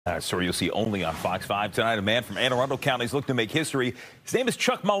Story you'll see only on Fox 5 tonight. A man from Anne Arundel County is looking to make history. His name is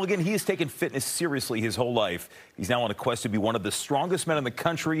Chuck Mulligan. He has taken fitness seriously his whole life. He's now on a quest to be one of the strongest men in the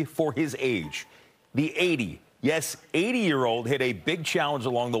country for his age. The 80-year-old hit a big challenge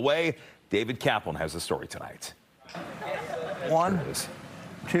along the way. David Kaplan has the story tonight. 1,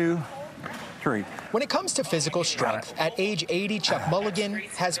 2, 3. When it comes to physical strength, at age 80, Chuck Mulligan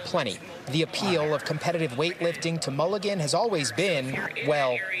has plenty. The appeal of competitive weightlifting to Mulligan has always been,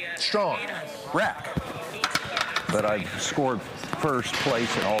 well, strong. Rack. But I've scored first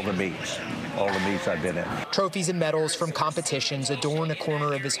place in all the meets I've been in. Trophies and medals from competitions adorn a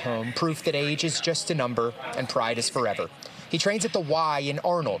corner of his home, proof that age is just a number and pride is forever. He trains at the Y in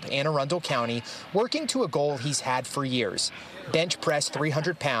Arnold, Anne Arundel County, working to a goal he's had for years: bench press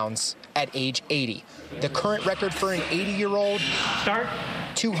 300 pounds at age 80. The current record for an 80-year-old,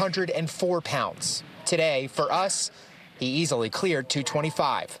 204 pounds. Today, for us, he easily cleared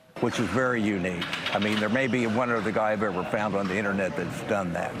 225. Which is very unique. I mean, there may be one other guy I've ever found on the internet that's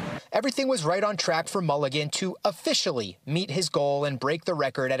done that. Everything was right on track for Mulligan to officially meet his goal and break the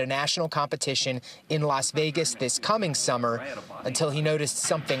record at a national competition in Las Vegas this coming summer, until he noticed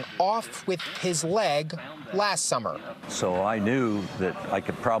something off with his leg last summer. So I knew that I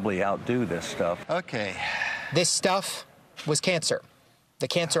could probably outdo this stuff. Okay. This stuff was cancer. The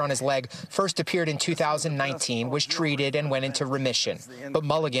cancer on his leg first appeared in 2019, was treated and went into remission. But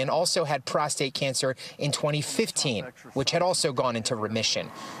Mulligan also had prostate cancer in 2015, which had also gone into remission.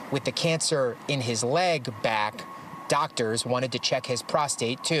 With the cancer in his leg back, doctors wanted to check his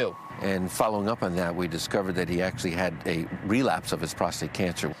prostate too. And following up on that, we discovered that he actually had a relapse of his prostate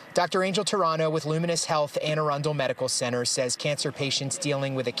cancer. Dr. Angel Turano with Luminous Health Anne Arundel Medical Center says cancer patients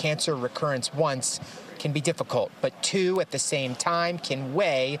dealing with a cancer recurrence once can be difficult, but two at the same time can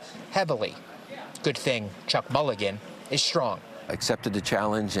weigh heavily. Good thing Chuck Mulligan is strong. Accepted the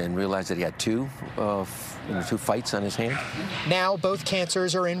challenge and realized that he had two fights on his hand. Now both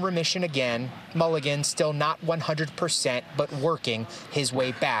cancers are in remission again. Mulligan still not 100%, but working his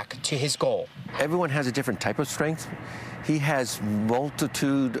way back to his goal. Everyone has a different type of strength. He has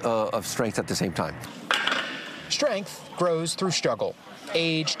multitude of strengths at the same time. Strength grows through struggle.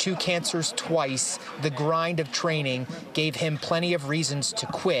 Age, 2 cancers twice, the grind of training gave him plenty of reasons to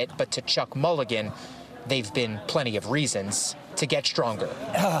quit, but to Chuck Mulligan, they've been plenty of reasons to get stronger.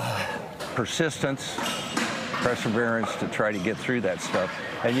 Persistence, perseverance to try to get through that stuff.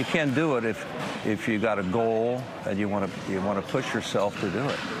 And you can do it if you got a goal and you want to push yourself to do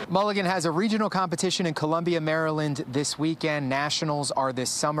it. Mulligan has a regional competition in Columbia, Maryland this weekend. Nationals are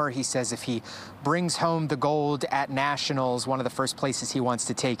this summer. He says if he brings home the gold at Nationals, one of the first places he wants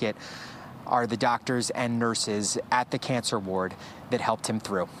to take it are the doctors and nurses at the cancer ward that helped him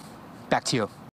through. Back to you.